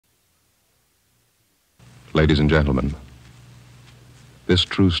Ladies and gentlemen, this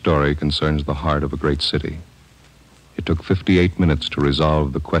true story concerns the heart of a great city. It took 58 minutes to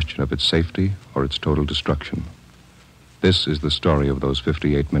resolve the question of its safety or its total destruction. This is the story of those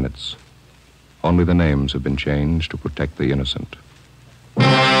 58 minutes. Only the names have been changed to protect the innocent.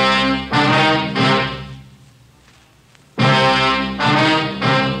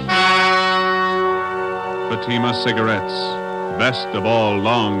 Fatima Cigarettes, best of all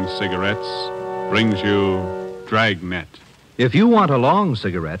long cigarettes, brings you Dragnet. If you want a long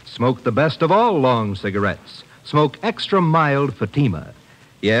cigarette, smoke the best of all long cigarettes. Smoke extra mild Fatima.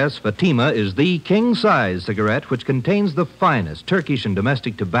 Yes, Fatima is the king-size cigarette which contains the finest Turkish and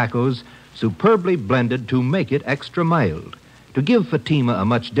domestic tobaccos superbly blended to make it extra mild, to give Fatima a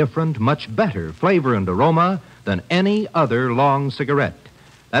much different, much better flavor and aroma than any other long cigarette.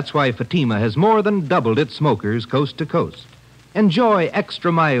 That's why Fatima has more than doubled its smokers coast to coast. Enjoy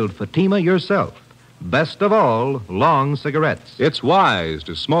extra mild Fatima yourself. Best of all, long cigarettes. It's wise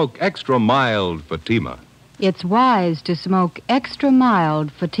to smoke extra mild Fatima. It's wise to smoke extra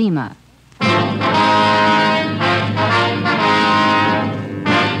mild Fatima.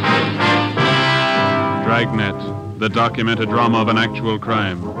 Dragnet, the documented drama of an actual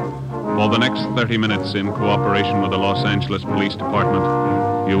crime. For the next 30 minutes, in cooperation with the Los Angeles Police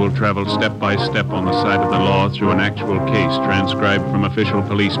Department, you will travel step by step on the side of the law through an actual case transcribed from official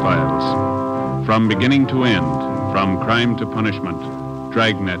police files. From beginning to end, from crime to punishment,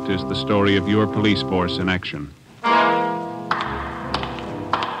 Dragnet is the story of your police force in action.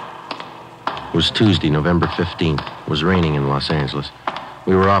 It was Tuesday, November 15th. It was raining in Los Angeles.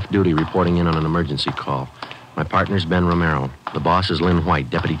 We were off duty reporting in on an emergency call. My partner's Ben Romero. The boss is Lynn White,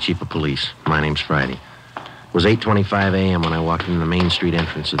 Deputy Chief of Police. My name's Friday. It was 8:25 a.m. when I walked in the Main Street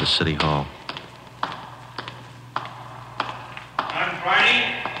entrance of the City Hall. I'm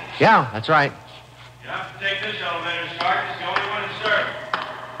Friday. Yeah, that's right. You have to take this elevator, Sergeant. It's the only one to serve.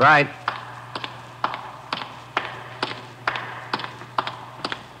 Right.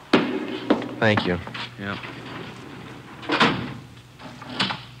 Thank you. Yep.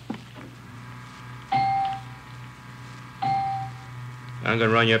 I'm going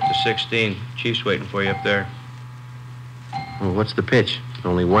to run you up to 16. Chief's waiting for you up there. Well, what's the pitch?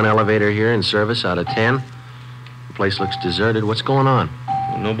 Only one elevator here in service out of 10? The place looks deserted. What's going on?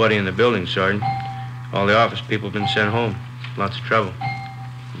 Well, nobody in the building, Sergeant. All the office people have been sent home. Lots of trouble.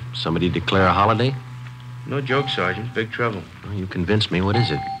 Somebody declare a holiday? No joke, Sergeant. Big trouble. Well, you convinced me. What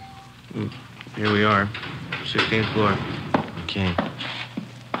is it? Here we are. 16th floor. Okay.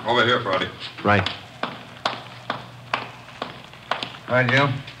 Over here, Friday. Right. Hi, Joe.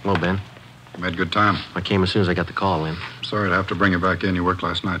 Hello, Ben. Made good time. I came as soon as I got the call in. Sorry to have to bring you back in. You worked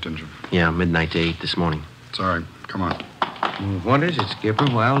last night, didn't you? Yeah, midnight to 8 this morning. Sorry. Come on. What is it, Skipper?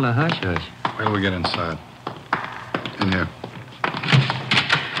 Why all the hush-hush? Wait till we get inside. In here.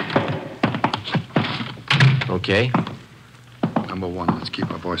 Okay. Number one, let's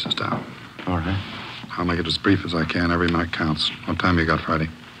keep our voices down. All right. I'll make it as brief as I can. Every minute counts. What time you got, Friday?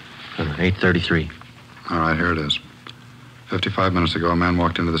 8:33. All right, here it is. 55 minutes ago, a man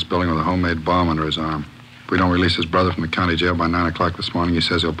walked into this building with a homemade bomb under his arm. If we don't release his brother from the county jail by 9 o'clock this morning, he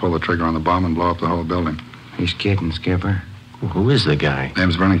says he'll pull the trigger on the bomb and blow up the whole building. He's kidding, Skipper. Well, who is the guy?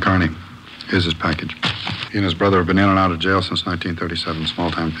 Name's Vernon Carney. Here's his package. He and his brother have been in and out of jail since 1937,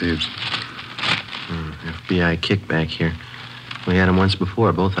 small-time thieves. FBI kickback here. We had him once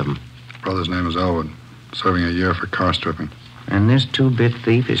before, both of them. Brother's name is Elwood, serving a year for car stripping. And this two-bit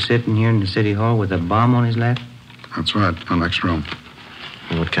thief is sitting here in the city hall with a bomb on his lap? That's right, in the next room.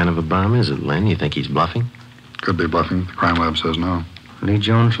 And what kind of a bomb is it, Len? You think he's bluffing? Could be bluffing. The crime lab says no. Lee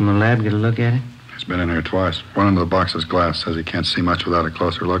Jones from the lab get a look at it? He's been in here twice. One into the box is glass. Says he can't see much without a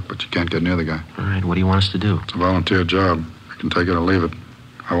closer look, but you can't get near the guy. All right, what do you want us to do? It's a volunteer job. You can take it or leave it.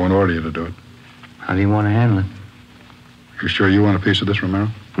 I won't order you to do it. How do you want to handle it? You sure you want a piece of this, Romero?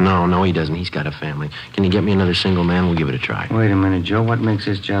 No, he doesn't. He's got a family. Can you get me another single man? We'll give it a try. Wait a minute, Joe. What makes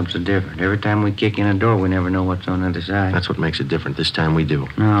this job so different? Every time we kick in a door, we never know what's on the other side. That's what makes it different. This time we do.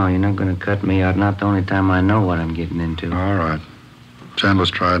 No, you're not going to cut me out. Not the only time I know what I'm getting into. All right.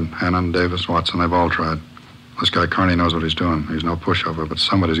 Chandler's tried. Hannon, Davis, Watson, they've all tried. This guy Carney knows what he's doing. He's no pushover, but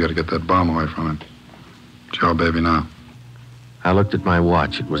somebody's got to get that bomb away from him. It's your baby now. I looked at my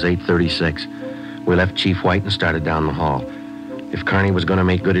watch. It was 8:36. We left Chief White and started down the hall. If Carney was going to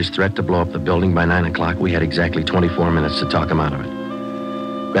make good his threat to blow up the building by 9 o'clock, we had exactly 24 minutes to talk him out of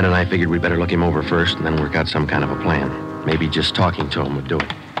it. Ben and I figured we'd better look him over first and then work out some kind of a plan. Maybe just talking to him would do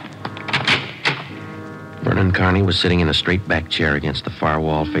it. Vernon Carney was sitting in a straight-back chair against the far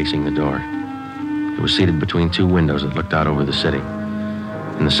wall facing the door. He was seated between two windows that looked out over the city.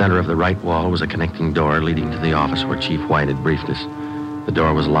 In the center of the right wall was a connecting door leading to the office where Chief White had briefed us. The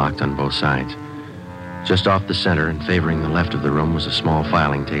door was locked on both sides. Just off the center and favoring the left of the room was a small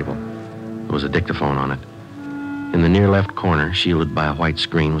filing table. There was a dictaphone on it. In the near left corner, shielded by a white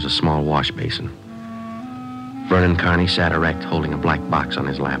screen, was a small wash basin. Vernon Carney sat erect, holding a black box on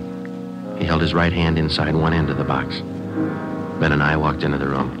his lap. He held his right hand inside one end of the box. Ben and I walked into the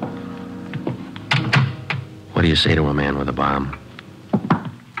room. What do you say to a man with a bomb?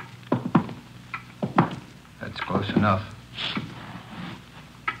 That's close enough.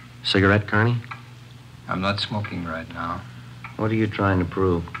 Cigarette, Carney? I'm not smoking right now. What are you trying to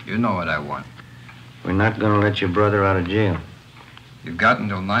prove? You know what I want. We're not going to let your brother out of jail. You've got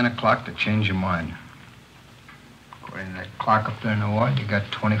until 9 o'clock to change your mind. According to that clock up there in the ward, you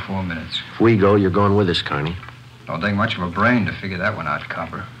got 24 minutes. If we go, you're going with us, Carney. Don't take much of a brain to figure that one out,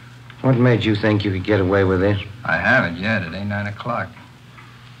 Copper. What made you think you could get away with this? I haven't yet. It ain't 9 o'clock.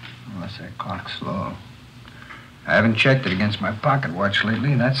 Unless that clock's slow. I haven't checked it against my pocket watch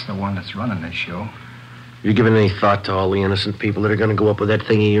lately. That's the one that's running this show. You given any thought to all the innocent people that are going to go up with that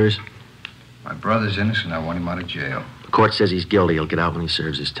thing of yours? My brother's innocent. I want him out of jail. The court says he's guilty. He'll get out when he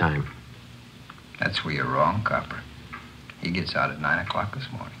serves his time. That's where you're wrong, Copper. He gets out at 9 o'clock this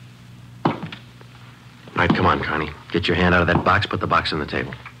morning. All right, come on, Carney. Get your hand out of that box. Put the box on the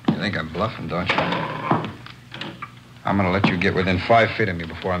table. You think I'm bluffing, don't you? I'm going to let you get within 5 feet of me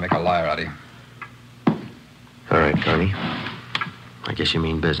before I make a liar out of you. All right, Carney. I guess you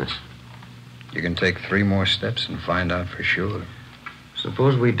mean business. You can take 3 more steps and find out for sure.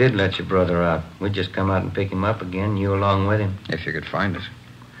 Suppose we did let your brother out. We'd just come out and pick him up again, you along with him. If you could find us.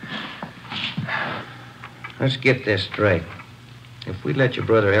 Let's get this straight. If we let your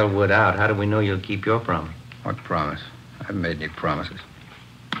brother Elwood out, how do we know you'll keep your promise? What promise? I haven't made any promises.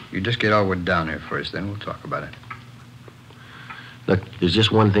 You just get Elwood down here first, then we'll talk about it. Look, there's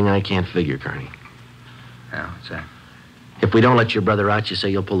just one thing I can't figure, Carney. Yeah, what's that? If we don't let your brother out, you say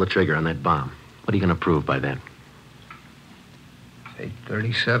you'll pull the trigger on that bomb. What are you going to prove by then? It's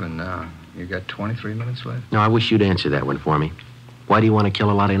 8:37 now. You got 23 minutes left? No, I wish you'd answer that one for me. Why do you want to kill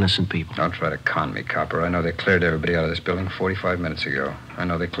a lot of innocent people? Don't try to con me, Copper. I know they cleared everybody out of this building 45 minutes ago. I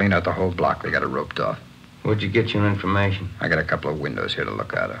know they cleaned out the whole block. They got it roped off. Where'd you get your information? I got a couple of windows here to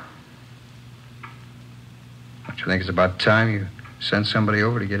look out of. Don't you think it's about time you sent somebody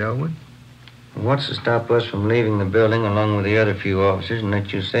over to get Elwood? What's to stop us from leaving the building along with the other few officers and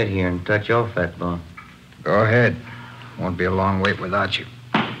let you sit here and touch off that bomb? Go ahead. Won't be a long wait without you.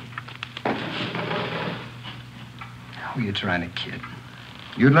 Who are you trying to kid?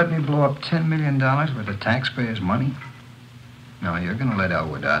 You'd let me blow up $10 million worth of taxpayers' money? No, you're going to let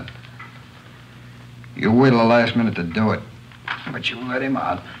Elwood out. You wait till the last minute to do it, but you let him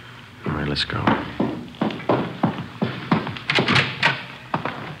out. All right, let's go.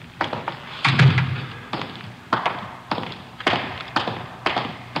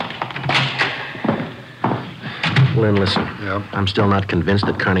 Lynn, listen. Yep. I'm still not convinced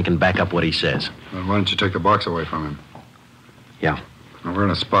that Carney can back up what he says. Then why don't you take the box away from him? Yeah. Now, we're in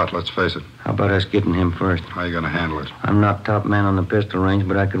a spot, let's face it. How about us getting him first? How are you going to handle it? I'm not top man on the pistol range,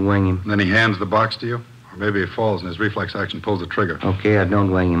 but I could wing him. And then he hands the box to you? Or maybe he falls and his reflex action pulls the trigger. Okay, I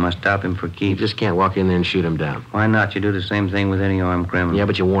don't wing him. I stop him for You keeps. just can't walk in there and shoot him down. Why not? You do the same thing with any armed criminal. Yeah,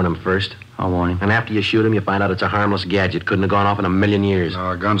 but you warn him first. I'll warn him. And after you shoot him, you find out it's a harmless gadget. Couldn't have gone off in a million years.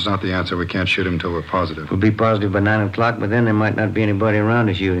 No, a gun's not the answer. We can't shoot him until we're positive. We'll be positive by 9 o'clock, but then there might not be anybody around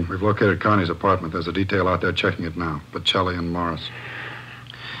to shoot him. We've located Connie's apartment. There's a detail out there checking it now. Bocelli and Morris.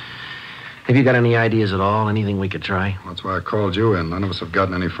 Have you got any ideas at all? Anything we could try? That's why I called you in. None of us have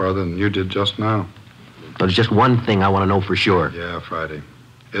gotten any farther than you did just now. There's just one thing I want to know for sure. Yeah, Friday.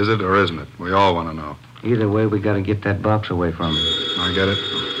 Is it or isn't it? We all want to know. Either way, we got to get that box away from him. I get it.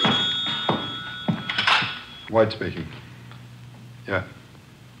 White speaking. Yeah.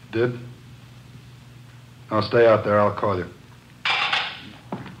 Did? No, stay out there. I'll call you.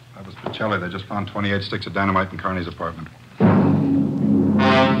 That was Bocelli. They just found 28 sticks of dynamite in Carney's apartment.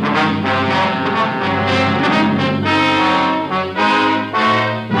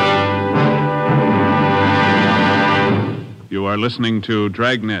 You are listening to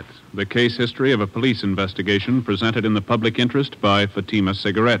Dragnet, the case history of a police investigation presented in the public interest by Fatima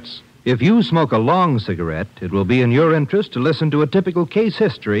Cigarettes. If you smoke a long cigarette, it will be in your interest to listen to a typical case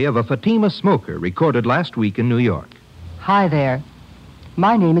history of a Fatima smoker recorded last week in New York. Hi there.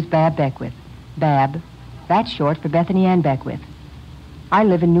 My name is Bab Beckwith. Bab, that's short for Bethany Ann Beckwith. I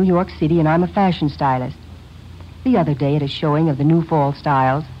live in New York City and I'm a fashion stylist. The other day at a showing of the new fall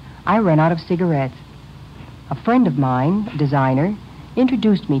styles, I ran out of cigarettes. A friend of mine, a designer,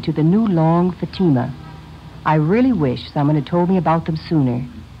 introduced me to the new long Fatima. I really wish someone had told me about them sooner.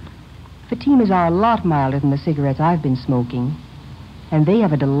 Fatimas are a lot milder than the cigarettes I've been smoking. And they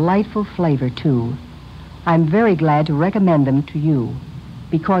have a delightful flavor, too. I'm very glad to recommend them to you,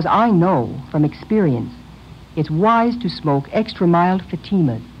 because I know from experience it's wise to smoke extra mild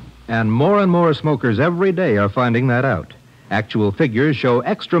Fatimas. And more smokers every day are finding that out. Actual figures show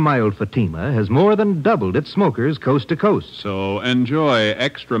extra mild Fatima has more than doubled its smokers coast to coast. So enjoy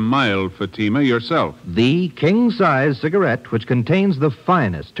extra mild Fatima yourself. The king-size cigarette, which contains the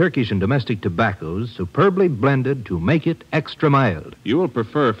finest Turkish and domestic tobaccos, superbly blended to make it extra mild. You will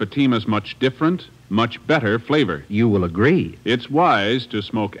prefer Fatima's much different, much better flavor. You will agree. It's wise to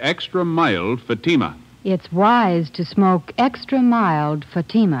smoke extra mild Fatima. It's wise to smoke extra mild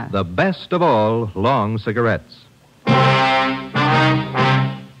Fatima. The best of all long cigarettes.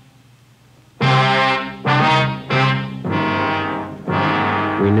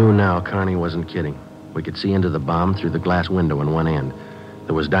 We knew now Carney wasn't kidding. We could see into the bomb through the glass window in one end.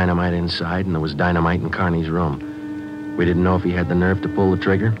 There was dynamite inside, and there was dynamite in Carney's room. We didn't know if he had the nerve to pull the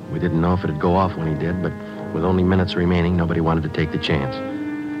trigger. We didn't know if it'd go off when he did, but with only minutes remaining, nobody wanted to take the chance.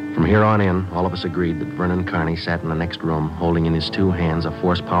 From here on in, all of us agreed that Vernon Carney sat in the next room, holding in his two hands a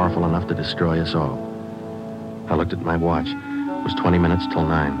force powerful enough to destroy us all. I looked at my watch. It was 20 minutes till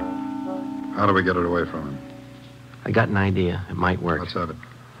 9. How do we get it away from him? I got an idea. It might work. Let's have it.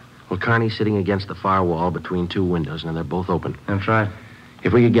 Well, Carney's sitting against the far wall between two windows, and they're both open. That's right.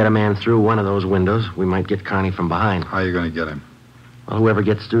 If we could get a man through one of those windows, we might get Carney from behind. How are you going to get him? Well, whoever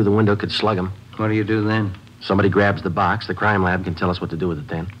gets through the window could slug him. What do you do then? Somebody grabs the box. The crime lab can tell us what to do with it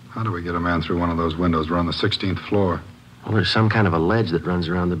then. How do we get a man through one of those windows? We're on the 16th floor. Well, there's some kind of a ledge that runs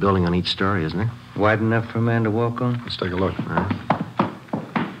around the building on each story, isn't there? Wide enough for a man to walk on? Let's take a look. All right.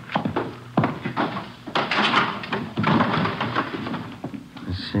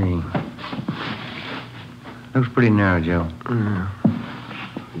 Let's see. Looks pretty narrow, Joe.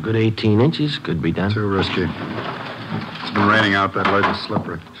 A good 18 inches could be done. Too risky. It's been raining out. That ledge is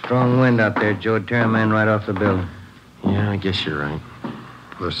slippery. Strong wind out there, Joe. It'd tear a man right off the building. Yeah, I guess you're right.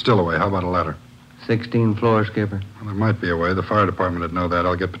 There's still a way. How about a ladder? 16 floors, Skipper. Well, there might be a way. The fire department would know that.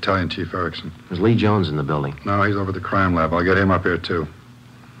 I'll get Battalion Chief Erickson. There's Lee Jones in the building. No, he's over at the crime lab. I'll get him up here, too.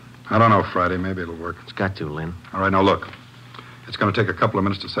 I don't know, Friday. Maybe it'll work. It's got to, Lynn. All right, now look. It's going to take a couple of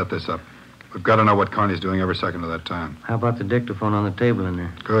minutes to set this up. We've got to know what Carney's doing every second of that time. How about the dictaphone on the table in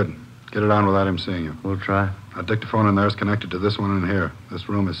there? Good. Get it on without him seeing you. We'll try. That dictaphone in there is connected to this one in here. This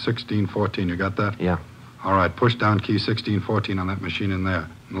room is 1614. You got that? Yeah. All right, push down key 1614 on that machine in there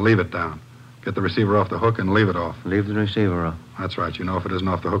and leave it down. Get the receiver off the hook and leave it off. Leave the receiver off. That's right. You know, if it isn't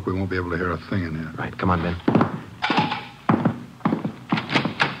off the hook, we won't be able to hear a thing in here. Right, come on, Ben.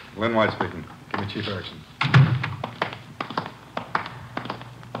 Lynn White speaking. Give me Chief Erickson.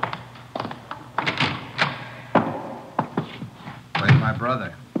 Where's my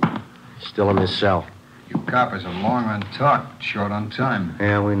brother? Still in his cell. You coppers are long on talk, short on time.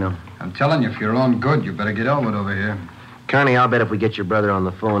 Yeah, we know. I'm telling you, for your own good, you better get Elwood over here. Carney, I'll bet if we get your brother on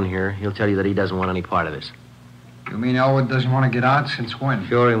the phone here, he'll tell you that he doesn't want any part of this. You mean Elwood doesn't want to get out? Since when?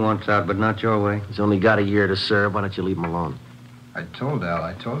 Sure he wants out, but not your way. He's only got a year to serve. Why don't you leave him alone? I told Al.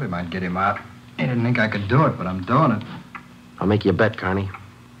 I told him I'd get him out. He didn't think I could do it, but I'm doing it. I'll make you a bet, Carney.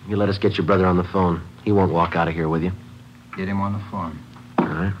 You let us get your brother on the phone. He won't walk out of here with you. Get him on the phone. All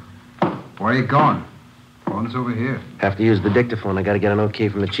right. Where are you going? Phone's over here. Have to use the dictaphone. I got to get an okay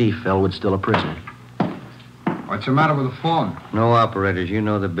from the chief. Elwood's still a prisoner. What's the matter with the phone? No operators. You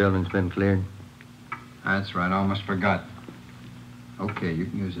know the building's been cleared. That's right. I almost forgot. Okay, you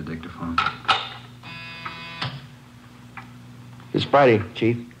can use the dictaphone. It's Friday,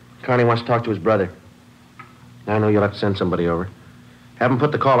 Chief. Carney wants to talk to his brother. I know you'll have to send somebody over. Have him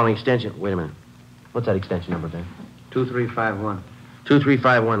put the call on the extension. Wait a minute. What's that extension number, Ben? 2351.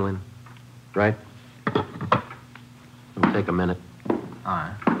 2351, Lynn. Right? It'll take a minute. All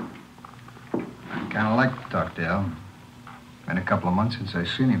right. I'd kind of like to talk to Al. Been a couple of months since I've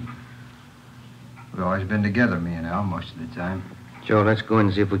seen him. We've always been together, me and Al, most of the time. Joe, let's go in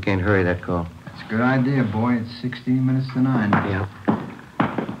and see if we can't hurry that call. That's a good idea, boy. It's 16 minutes to 9. Yeah.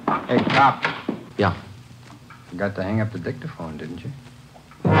 Hey, cop. Yeah. Forgot to hang up the dictaphone, didn't you?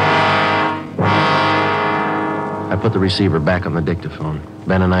 I put the receiver back on the dictaphone.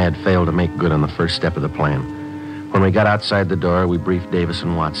 Ben and I had failed to make good on the first step of the plan. When we got outside the door, we briefed Davis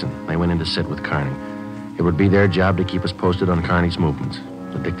and Watson. They went in to sit with Carney. It would be their job to keep us posted on Carney's movements.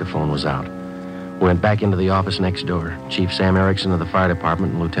 The dictaphone was out. We went back into the office next door. Chief Sam Erickson of the fire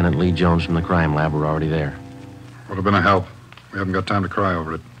department and Lieutenant Lee Jones from the crime lab were already there. Would have been a help. We haven't got time to cry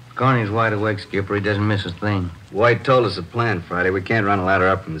over it. Carney's wide awake, Skipper. He doesn't miss a thing. White told us the plan Friday. We can't run a ladder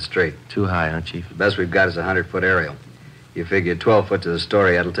up from the street. Too high, huh, Chief? The best we've got is a 100-foot aerial. You figure 12 foot to the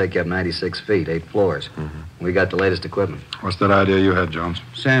story, that'll take you up 96 feet, 8 floors. We got the latest equipment. What's that idea you had, Jones?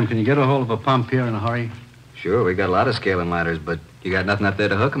 Sam, can you get a hold of a pump here in a hurry? Sure, we got a lot of scaling ladders, but you got nothing up there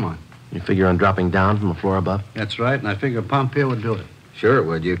to hook 'em on. You figure on dropping down from the floor above? That's right, and I figure a pump here would do it. Sure it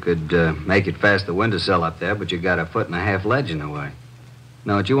would. You could make it past the windowsill up there, but you got a 1.5 foot ledge in the way.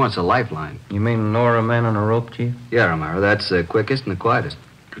 No, what you want's a lifeline. You mean lower a man on a rope, Chief? Yeah, Romero, that's the quickest and the quietest.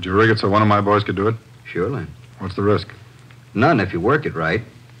 Could you rig it so one of my boys could do it? Surely. What's the risk? None if you work it right.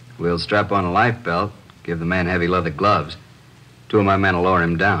 We'll strap on a life belt, give the man heavy leather gloves. 2 of my men will lower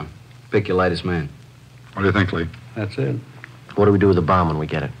him down. Pick your lightest man. What do you think, Lee? That's it. What do we do with the bomb when we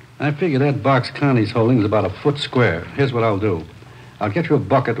get it? I figure that box Connie's holding is about a foot square. Here's what I'll do. I'll get you a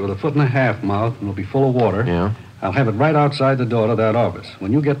bucket with a 1.5 foot mouth, and it'll be full of water. Yeah? I'll have it right outside the door to that office.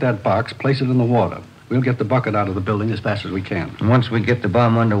 When you get that box, place it in the water. We'll get the bucket out of the building as fast as we can. And once we get the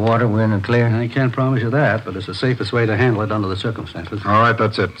bomb underwater, we're in the clear? I can't promise you that, but it's the safest way to handle it under the circumstances. All right,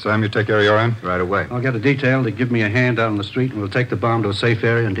 that's it. Sam, you take care of your end? Right away. I'll get a detail to give me a hand out on the street, and we'll take the bomb to a safe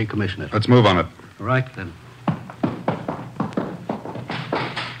area and decommission it. Let's move on it. All right, then.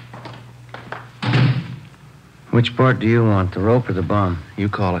 Which part do you want, the rope or the bomb? You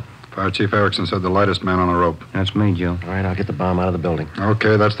call it. Fire Chief Erickson said the lightest man on a rope. That's me, Joe. All right, I'll get the bomb out of the building.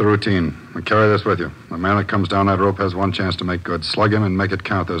 Okay, that's the routine. Now carry this with you. The man that comes down that rope has one chance to make good. Slug him and make it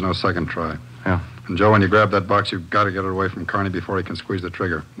count. There's no second try. Yeah. And, Joe, when you grab that box, you've got to get it away from Carney before he can squeeze the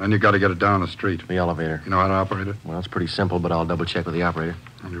trigger. Then you've got to get it down the street. The elevator. You know how to operate it? Well, it's pretty simple, but I'll double-check with the operator.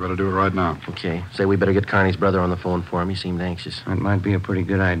 And you better do it right now. Okay. Say we better get Carney's brother on the phone for him. He seemed anxious. That might be a pretty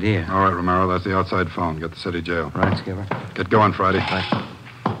good idea. All right, Romero, that's the outside phone. Get the city jail. Right, Skipper. Get going, Friday. Right.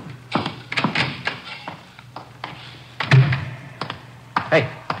 Hey,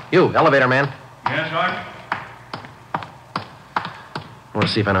 you, elevator man. Yes, Sergeant? I want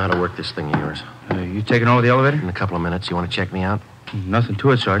to see if I know how to work this thing of yours. You taking over the elevator? In a couple of minutes. You want to check me out? Nothing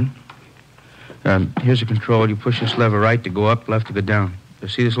to it, Sergeant. Here's the control. You push this lever right to go up, left to go down. You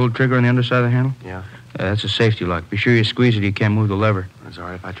see this little trigger on the underside of the handle? Yeah. That's a safety lock. Be sure you squeeze it. You can't move the lever. That's all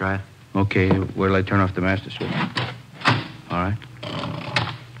right if I try it. Okay, where till I turn off the master switch? All right.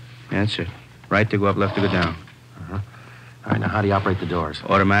 That's it. Right to go up, left to go down. All right, now how do you operate the doors?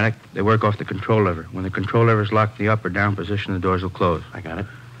 Automatic. They work off the control lever. When the control lever is locked in the up or down position, the doors will close. I got it.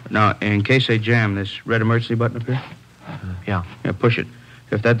 Now, in case they jam, this red emergency button up here? Yeah. Yeah, push it.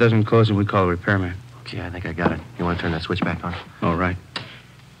 If that doesn't close, then we call a repairman. Okay, I think I got it. You want to turn that switch back on? All right.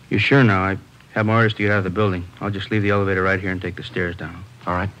 You sure now? I have my orders to get out of the building. I'll just leave the elevator right here and take the stairs down.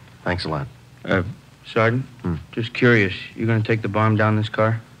 All right. Thanks a lot. Sergeant, just curious. You going to take the bomb down this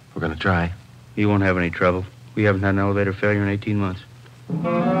car? We're going to try. You won't have any trouble. We haven't had an elevator failure in 18 months.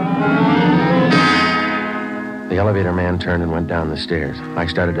 The elevator man turned and went down the stairs. I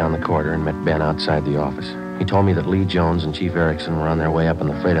started down the corridor and met Ben outside the office. He told me that Lee Jones and Chief Erickson were on their way up in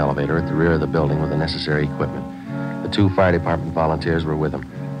the freight elevator at the rear of the building with the necessary equipment. The 2 fire department volunteers were with them.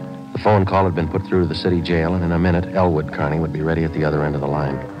 The phone call had been put through to the city jail, and in a minute, Elwood Carney would be ready at the other end of the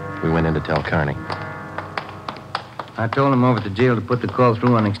line. We went in to tell Carney. I told him over at the jail to put the call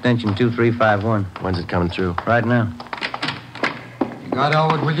through on extension 2351. When's it coming through? Right now. You got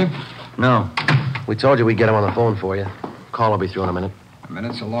Elwood with you? No. We told you we'd get him on the phone for you. Call will be through in a minute. A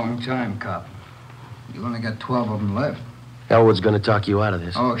minute's a long time, cop. You only got 12 of them left. Elwood's going to talk you out of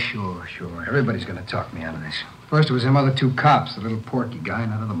this. Oh, sure. Everybody's going to talk me out of this. First it was them other 2 cops, the little porky guy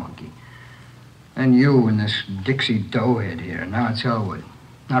and that other monkey. And you and this Dixie doughhead here. Now it's Elwood.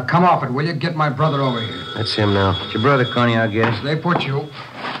 Now come off it, will you? Get my brother over here. That's him now. It's your brother, Connie, I'll get it. They put you.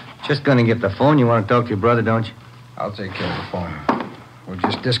 Just gonna get the phone. You want to talk to your brother, don't you? I'll take care of the phone. We'll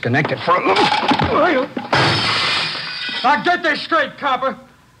just disconnect it for a little. Now get this straight, copper.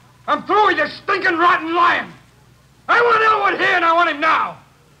 I'm through with your stinking, rotten lying. I want Elwood here, and I want him now.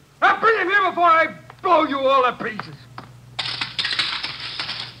 Now bring him here before I blow you all to pieces.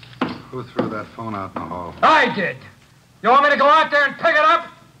 Who threw that phone out in the hall? I did. You want me to go out there and pick it up?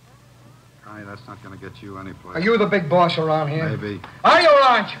 Connie, that's not going to get you anyplace. Are you the big boss around here? Maybe. Are you,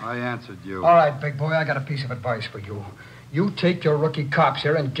 aren't you? I answered you. All right, big boy, I got a piece of advice for you. You take your rookie cops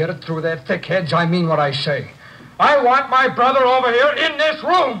here and get it through their thick heads. I mean what I say. I want my brother over here in this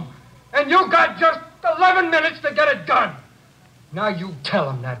room. And you got just 11 minutes to get it done. Now you tell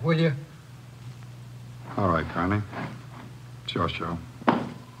him that, will you? All right, Connie. It's your show.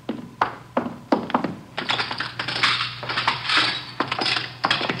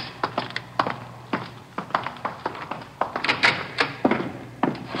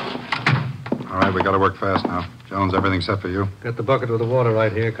 All right, we got to work fast now. Jones, everything set for you? Got the bucket with the water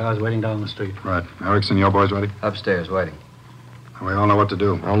right here. Car's waiting down the street. Right. Erickson, your boys ready? Upstairs, waiting. We all know what to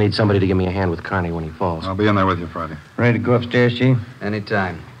do. I'll need somebody to give me a hand with Carney when he falls. I'll be in there with you Friday. Ready to go upstairs, Chief?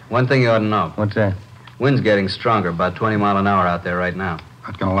 Anytime. One thing you ought to know. What's that? Wind's getting stronger, about 20 mile an hour out there right now.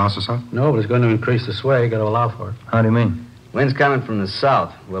 That gonna louse us up? No, but it's going to increase the sway. Got to allow for it. How do you mean? Wind's coming from the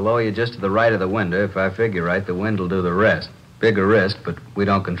south. We'll lower you just to the right of the window. If I figure right, the wind will do the rest. Bigger risk, but we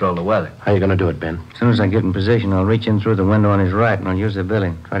don't control the weather. How you going to do it, Ben? As soon as I get in position, I'll reach in through the window on his right, and I'll use the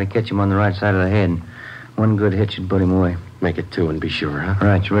billy. Try to catch him on the right side of the head. One good hit should put him away. Make it 2 and be sure, huh? All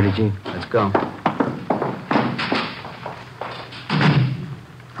right, you ready, Chief? Let's go.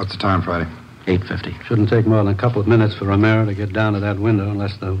 What's the time, Friday? 8:50. Shouldn't take more than a couple of minutes for Romero to get down to that window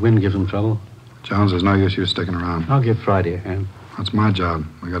unless the wind gives him trouble. Jones, there's no use you sticking around. I'll give Friday a hand. That's my job.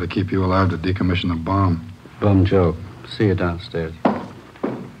 We got to keep you alive to decommission the bomb. Bum joke. See you downstairs.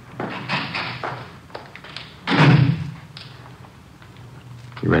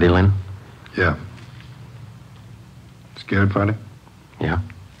 You ready, Lynn? Yeah. Scared, Friday? Yeah.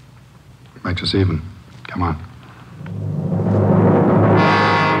 Makes us even. Come on.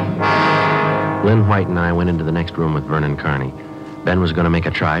 Lynn White and I went into the next room with Vernon Carney. Ben was going to make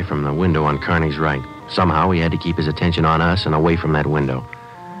a try from the window on Carney's right. Somehow he had to keep his attention on us and away from that window.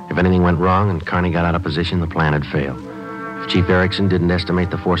 If anything went wrong and Carney got out of position, the plan had failed. If Chief Erickson didn't estimate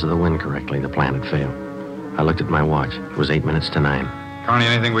the force of the wind correctly, the plan had failed. I looked at my watch. It was 8 minutes to 9. Carney,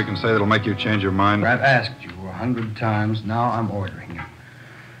 anything we can say that'll make you change your mind? I've asked you 100 times. Now I'm ordering you.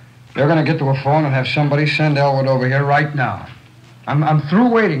 You're going to get to a phone and have somebody send Elwood over here right now. I'm through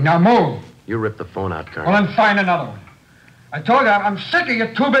waiting. Now move. You ripped the phone out, Carney. Well, then find another one. I told you, I'm sick of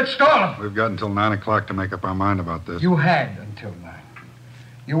your two-bit stalling. We've got until 9 o'clock to make up our mind about this. You had until 9.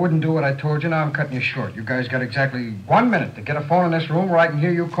 You wouldn't do what I told you. Now I'm cutting you short. You guys got exactly 1 minute to get a phone in this room where I can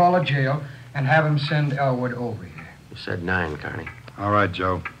hear you call a jail and have him send Elwood over here. You said 9, Carney. All right,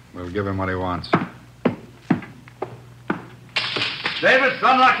 Joe. We'll give him what he wants. Davis,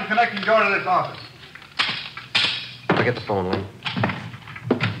 unlock the connecting door to this office. I'll get the phone, Lynn.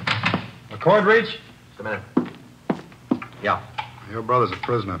 A cord reach? Just a minute. Yeah. Your brother's a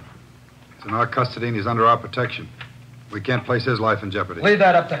prisoner. He's in our custody and he's under our protection. We can't place his life in jeopardy. Leave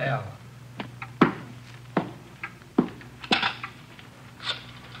that up to Al.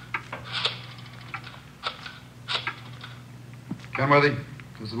 Kenworthy,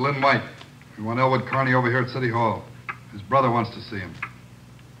 this is Lynn White. We want Elwood Carney over here at City Hall. His brother wants to see him.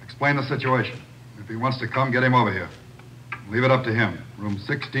 Explain the situation. If he wants to come, get him over here. Leave it up to him. Room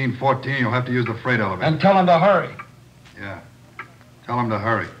 1614, you'll have to use the freight elevator. And tell him to hurry. Yeah. Tell him to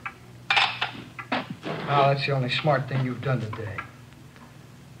hurry. Oh, that's the only smart thing you've done today.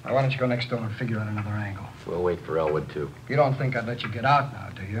 Now, why don't you go next door and figure out another angle? We'll wait for Elwood, too. You don't think I'd let you get out now,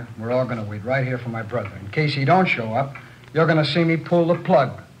 do you? We're all going to wait right here for my brother. In case he don't show up, you're going to see me pull the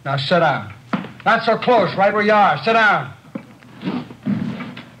plug. Now, sit down. Not so close, right where you are. Sit down.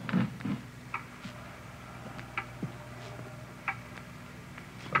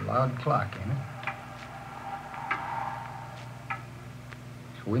 It's a loud clock, ain't it?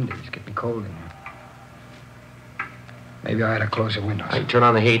 It's windy. It's getting cold in here. Maybe I ought to close the windows. Hey, turn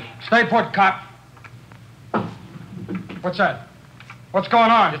on the heat. Stay put, cop. What's that? What's going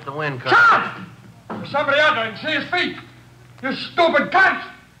on? Just the wind, Shut up! There's somebody out there. I can see his feet. You stupid cunt!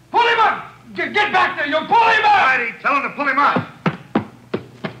 Pull him up! Get back there! You'll pull him up! Righty, tell him to pull him up.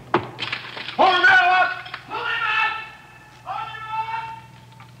 Pull him up! Pull him up! Pull him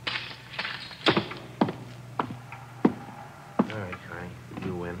up! All right, Carney.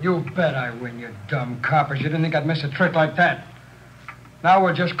 You win. You bet I win, you dumb coppers. You didn't think I'd miss a trick like that. Now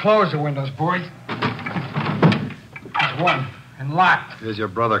we'll just close the windows, boys. There's one, and locked. Here's your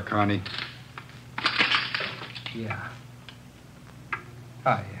brother, Carney. Yeah.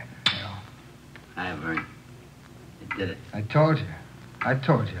 Oh, yeah. Hi, Vern. You did it. I told you. I'd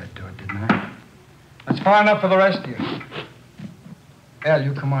do it, didn't I? That's far enough for the rest of you. Al,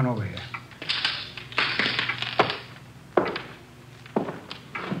 you come on over here.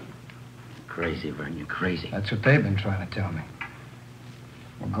 Crazy, Vern. You're crazy. That's what they've been trying to tell me.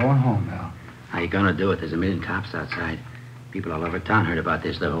 We're going home, Al. How you gonna do it? There's a million cops outside. People all over town heard about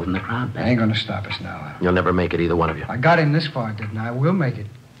this. They're holding the crowd back. They ain't gonna stop us now, Al. You'll never make it, either one of you. I got him this far, didn't I? We'll make it.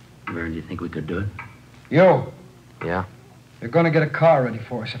 Vern, do you think we could do it? You. Yeah? You're gonna get a car ready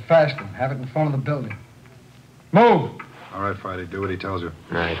for us, a fast one. Have it in front of the building. Move! All right, Friday, do what he tells you.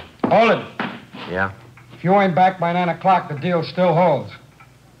 Right. Hold it. Yeah? If you ain't back by 9 o'clock, the deal still holds.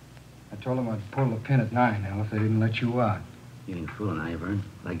 I told them I'd pull the pin at 9, Al, if they didn't let you out. You ain't fooling, are you, Vern?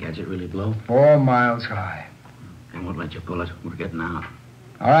 Will that gadget really blow? 4 miles high. They won't let you pull it. We're getting out.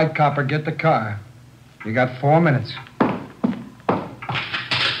 All right, copper, get the car. You got 4 minutes.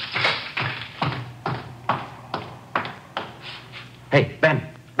 Hey, Ben!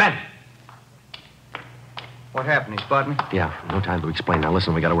 Ben! What happened? He spot me? Yeah, no time to explain. Now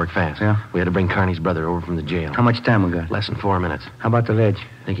listen, we gotta work fast. Yeah? We had to bring Carney's brother over from the jail. How much time we got? Less than 4 minutes. How about the ledge?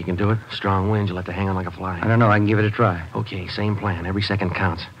 Think you can do it? Strong wind, you'll have to hang on like a fly. I don't know. I can give it a try. Okay, same plan. Every second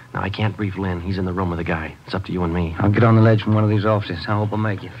counts. Now, I can't brief Lynn. He's in the room with the guy. It's up to you and me. I'll get on the ledge from one of these offices. I hope I'll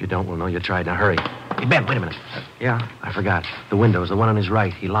make it. If you don't, we'll know you tried. Now, hurry. Hey, Ben, wait a minute. Yeah? I forgot. The window's the one on his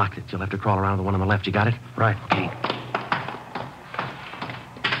right. He locked it. You'll have to crawl around to the one on the left. You got it? Right. Okay.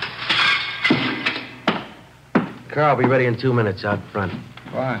 Carl, be ready in 2 minutes out front.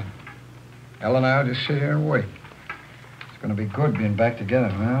 Fine. Ella and I'll just sit here and wait. It's going to be good being back together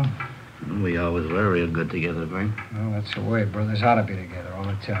now. We always were real good together, Vern. Well, that's the way brothers ought to be together all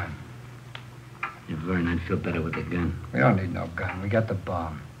the time. Yeah, Vern, I'd feel better with a gun. We don't need no gun. We got the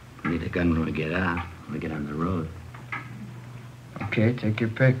bomb. We need a gun when we get out. When we get on the road. Okay, take your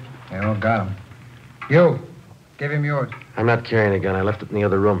pick. They all got him. You, give him yours. I'm not carrying a gun. I left it in the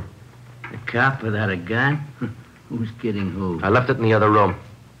other room. A cop without a gun? Who's kidding who? I left it in the other room.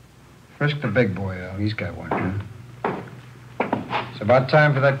 Frisk the big boy, though. He's got one. It's about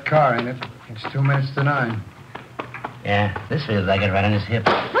time for that car, ain't it? It's 2 minutes to 9. Yeah, this feels like it right on his hip.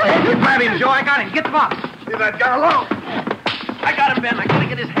 Grab him, Joe. I got him. Get the box. Leave that guy alone. I got him, Ben. I gotta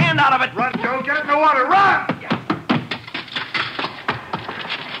get his hand out of it. Run, Joe. Get in the water. Run!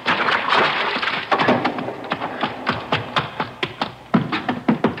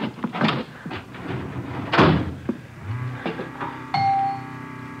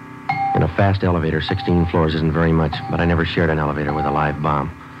 In a fast elevator, 16 floors isn't very much, but I never shared an elevator with a live bomb.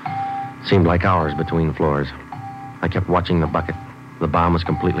 It seemed like hours between floors. I kept watching the bucket. The bomb was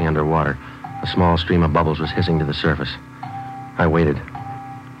completely underwater. A small stream of bubbles was hissing to the surface. I waited.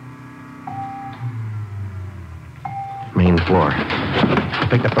 Main floor. I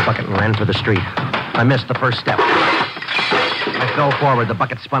picked up the bucket and ran for the street. I missed the first step. I fell forward. The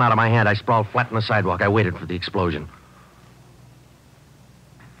bucket spun out of my hand. I sprawled flat on the sidewalk. I waited for the explosion.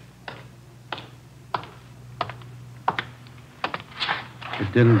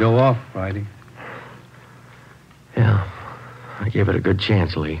 It didn't go off Friday. Yeah. I gave it a good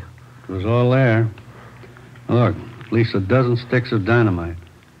chance, Lee. It was all there. Look, at least a dozen sticks of dynamite.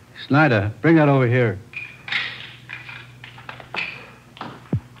 Snyder, bring that over here.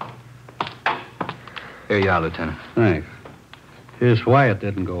 Here you are, Lieutenant. Thanks. Here's why it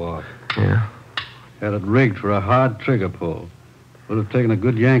didn't go off. Yeah? Had it rigged for a hard trigger pull. Would have taken a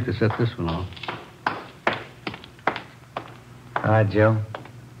good yank to set this one off. Hi, Joe.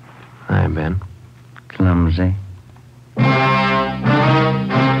 Hi, Ben. Clumsy.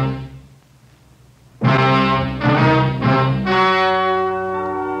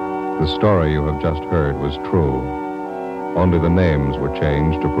 The story you have just heard was true. Only the names were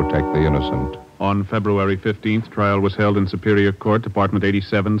changed to protect the innocent. On February 15th, trial was held in Superior Court, Department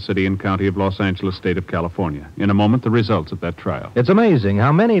 87, City and County of Los Angeles, State of California. In a moment, the results of that trial. It's amazing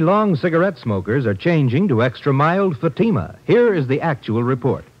how many long cigarette smokers are changing to extra mild Fatima. Here is the actual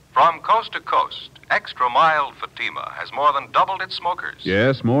report. From coast to coast, extra mild Fatima has more than doubled its smokers.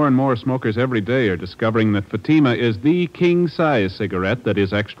 Yes, more and more smokers every day are discovering that Fatima is the king-size cigarette that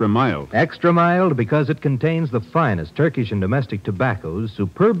is extra mild. Extra mild because it contains the finest Turkish and domestic tobaccos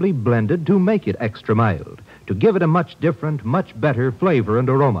superbly blended to make it extra mild, to give it a much different, much better flavor and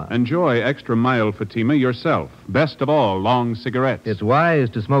aroma. Enjoy extra mild Fatima yourself. Best of all, long cigarettes. It's wise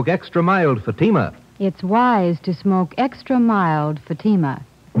to smoke extra mild Fatima. It's wise to smoke extra mild Fatima.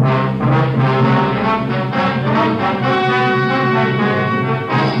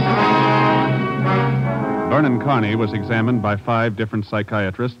 Vernon Carney was examined by 5 different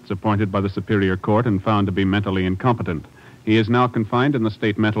psychiatrists appointed by the Superior Court and found to be mentally incompetent. He is now confined in the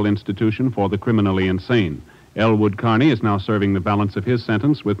State Mental Institution for the Criminally Insane. Elwood Carney is now serving the balance of his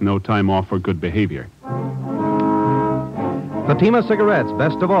sentence with no time off for good behavior. Fatima Cigarettes,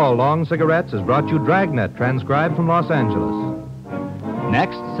 best of all long cigarettes, has brought you Dragnet, transcribed from Los Angeles.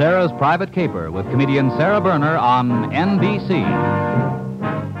 Next, Sarah's Private Caper with comedian Sarah Berner on NBC.